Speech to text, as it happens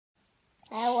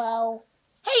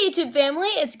YouTube family,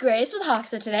 it's Grace with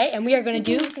Hafsa today, and we are going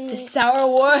to do the Sour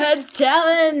Warheads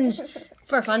Challenge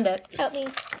for a fun bit. Help me.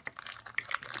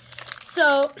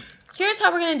 So, here's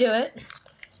how we're going to do it.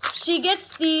 She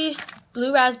gets the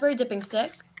blue raspberry dipping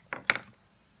stick.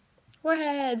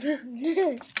 Warheads.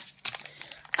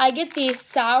 I get the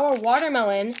sour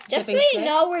watermelon Just dipping so stick. you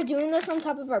know, we're doing this on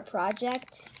top of our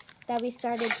project that we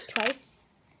started twice.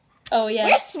 Oh, yeah.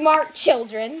 We're smart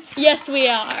children. Yes, we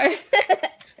are.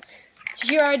 So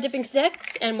here are our dipping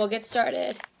sticks, and we'll get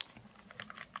started.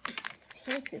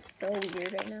 My hands feel so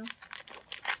weird right now.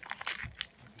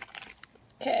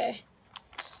 Okay.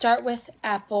 Start with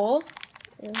apple.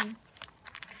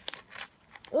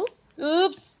 Ooh.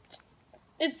 Oops.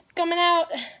 It's coming out.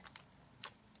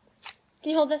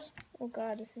 Can you hold this? Oh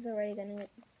god, this is gonna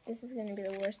be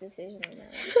the worst decision of my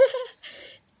life.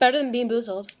 Better than being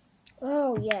boozled.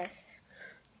 Oh yes.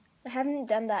 I haven't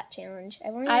done that challenge. I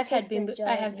have been boozled.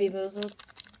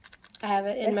 I have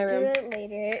it in my room. Let's do it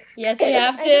later. Yes, we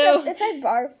have to.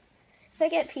 If I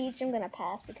get peach, I'm gonna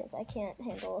pass because I can't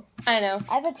handle. I know.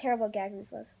 I have a terrible gag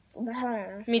reflex.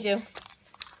 Me too.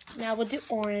 Now we'll do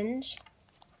orange.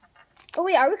 Oh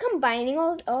wait, are we combining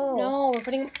all? Oh no, we're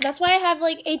putting. That's why I have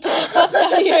like 8 different cups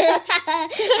out here.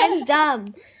 I'm dumb.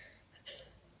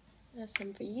 That's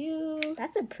some for you.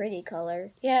 That's a pretty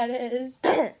color. Yeah, it is.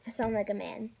 I sound like a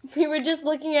man. We were just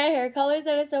looking at hair colors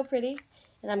that are so pretty.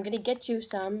 And I'm going to get you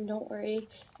some. Don't worry.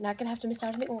 You're not going to have to miss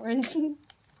out on the orange.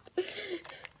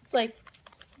 It's like...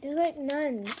 There's like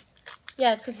none.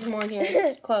 Yeah, it's because there's more in here.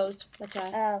 It's closed. That's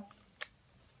why. Oh.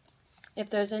 If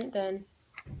there isn't, then...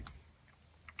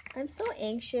 I'm so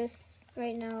anxious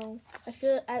right now.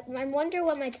 I wonder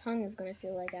what my tongue is going to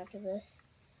feel like after this.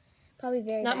 Probably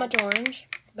very Not bad. much orange,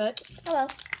 but... Hello.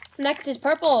 Next is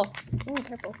purple. Ooh,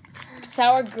 purple.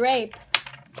 Sour grape.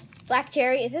 Black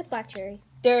cherry. Is it black cherry?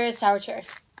 There is sour cherry.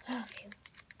 Okay.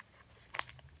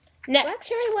 Next. Black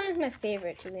cherry one is my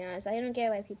favorite, to be honest. I don't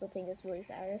get why people think it's really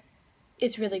sour.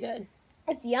 It's really good.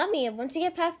 It's yummy. Once you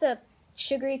get past the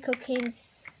sugary cocaine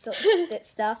that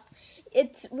stuff,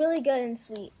 it's really good and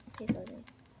sweet. It tastes really good.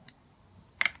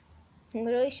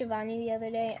 Literally, Shivani the other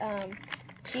day,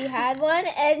 she had one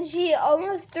and she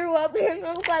almost threw up in the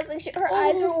middle of class. Like her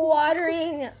eyes were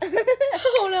watering.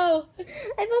 Oh no!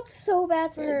 I felt so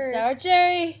bad for her. Sour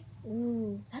cherry.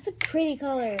 Ooh, that's a pretty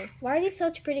color. Why are these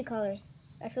such pretty colors?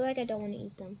 I feel like I don't want to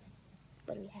eat them,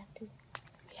 but we have to.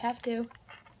 We have to.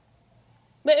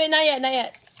 Wait, not yet, not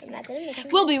yet. I'm not gonna make them.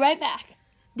 We'll be right back.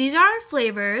 These are our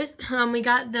flavors. We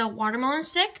got the watermelon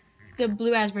stick, the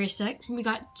blue raspberry stick. We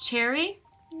got cherry,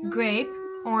 grape,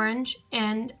 orange,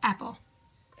 and apple.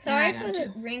 Sorry for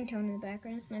the ringtone in the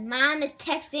background. My mom is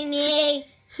texting me.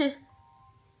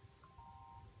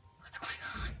 What's going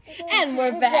on? And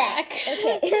we're back.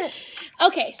 Okay.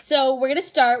 Okay, so we're gonna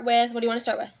start with. What do you want to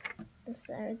start with? Let's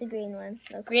start with the green one.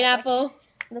 Green apple.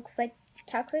 Looks like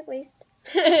toxic waste.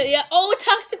 Yeah. Oh,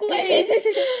 toxic waste.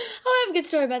 Oh, I have a good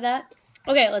story about that.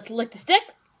 Okay, let's lick the stick.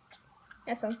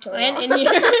 That sounds so And wrong. in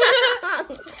here.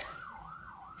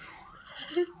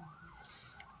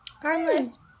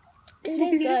 Harmless. It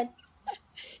tastes good.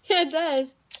 Yeah, it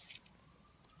does.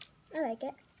 I like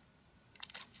it.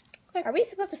 Are we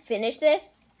supposed to finish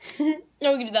this?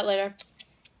 No, we can do that later.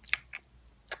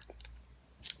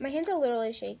 My hands are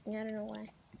literally shaking. I don't know why.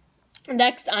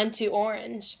 Next, on to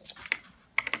orange.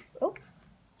 Oh.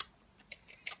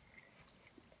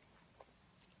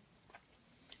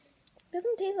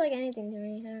 Doesn't taste like anything to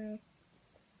me. I don't know.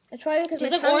 It's probably because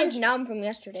my tongue is numb from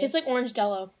yesterday. Tastes like orange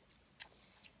Jello.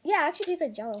 Yeah, it actually tastes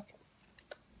like Jello.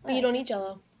 But you don't eat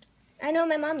Jello. I know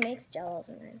my mom makes Jello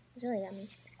sometimes. It's really yummy.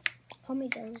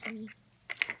 Homemade Jello is yummy.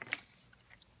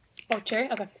 Oh,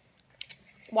 cherry? Okay.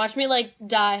 Watch me, like,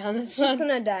 die on this She's one.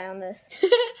 gonna die on this. I'm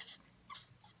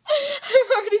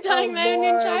already dying. I haven't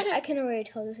even tried it. I can already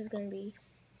tell this is gonna be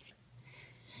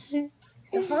the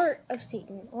heart of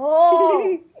Satan.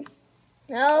 Oh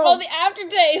no! Oh, the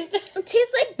aftertaste. It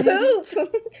tastes like poop.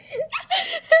 The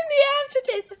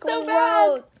aftertaste is so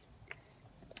bad.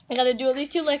 I gotta do at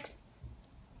least 2 licks.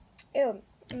 Ew.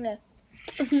 Okay.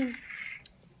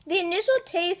 The initial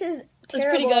taste is terrible. It's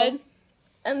pretty good.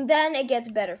 And then it gets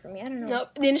better for me. I don't know. No,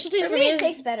 the initial taste For me, it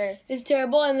tastes better. is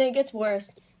terrible, and then it gets worse.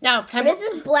 Now, This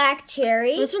is black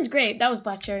cherry. This one's grape. That was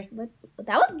black cherry. That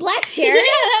was black cherry? Yeah,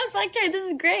 that was black cherry. This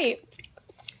is grape.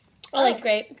 I like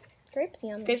grape. Grape's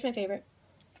yummy. Grape's my favorite.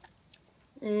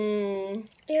 Mmm.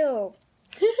 Ew.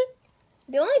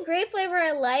 The only grape flavor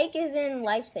I like is in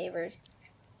Lifesavers.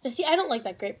 See, I don't like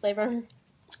that grape flavor.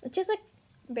 It's just like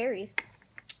berries.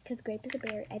 Because grape is a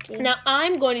berry, I think. Now,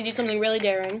 I'm going to do something really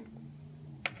daring.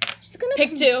 She's gonna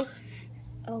Pick 2.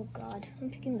 Oh, God. I'm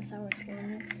picking the sour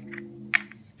ones.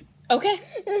 Okay.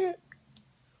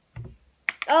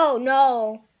 Oh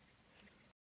no.